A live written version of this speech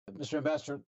Mr.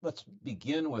 Ambassador, let's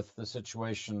begin with the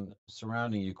situation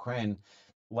surrounding Ukraine.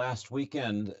 Last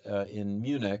weekend in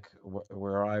Munich,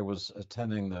 where I was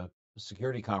attending the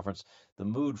security conference, the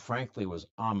mood, frankly, was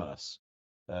ominous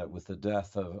with the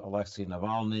death of Alexei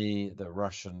Navalny, the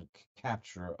Russian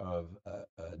capture of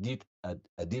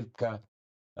Adivka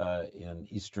in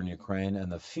eastern Ukraine,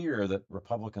 and the fear that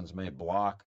Republicans may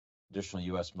block additional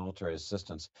U.S. military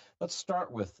assistance. Let's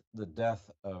start with the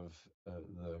death of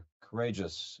the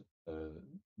courageous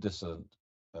dissident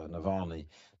Navalny.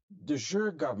 Does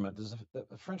your government, does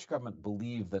the French government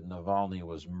believe that Navalny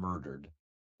was murdered?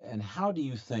 And how do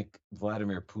you think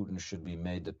Vladimir Putin should be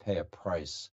made to pay a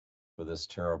price for this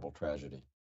terrible tragedy?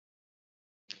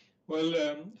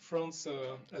 Well, France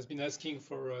has been asking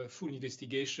for a full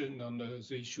investigation on the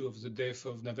issue of the death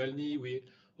of Navalny. We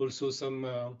also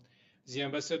the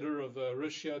ambassador of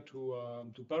Russia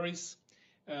to Paris,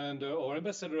 and our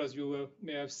ambassador, as you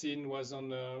may have seen, was on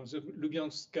the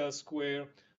Lubyanka Square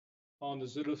on the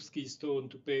Zulovsky Stone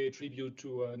to pay tribute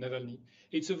to Navalny.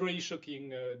 It's a very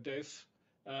shocking death,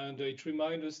 and it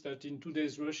reminds us that in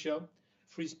today's Russia,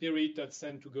 free spirit are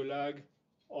sent to Gulag,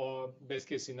 or best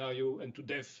case scenario, and to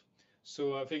death.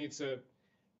 So I think it's a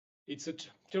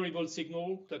terrible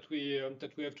signal that we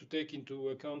have to take into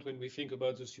account when we think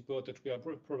about the support that we are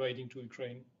providing to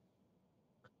Ukraine.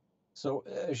 So,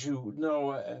 as you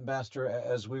know, Ambassador,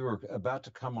 as we were about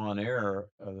to come on air,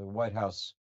 the White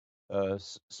House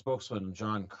spokesman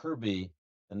John Kirby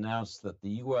announced that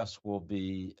the U.S. will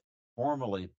be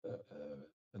formally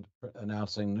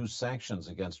announcing new sanctions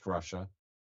against Russia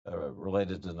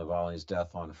related to Navalny's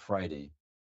death on Friday.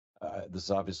 This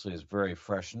obviously is very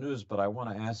fresh news, but I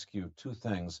want to ask you two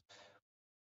things.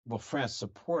 Will France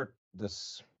support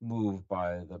this move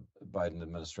by the Biden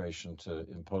administration to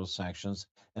impose sanctions?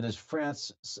 And is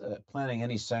France planning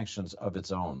any sanctions of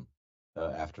its own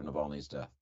after Navalny's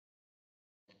death?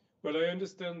 Well, I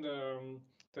understand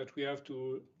that we have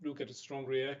to look at a strong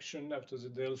reaction after the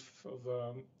death of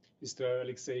Mr.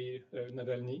 Alexei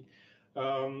Navalny.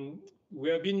 We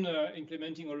have been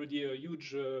implementing already a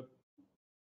huge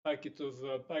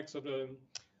packs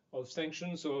of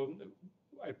sanctions. So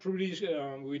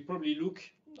we'd probably look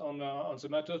on the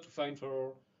matter to find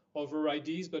for other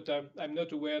ideas, but I'm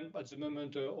not aware at the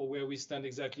moment or where we stand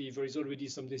exactly. There is already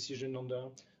some decision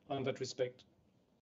on that respect.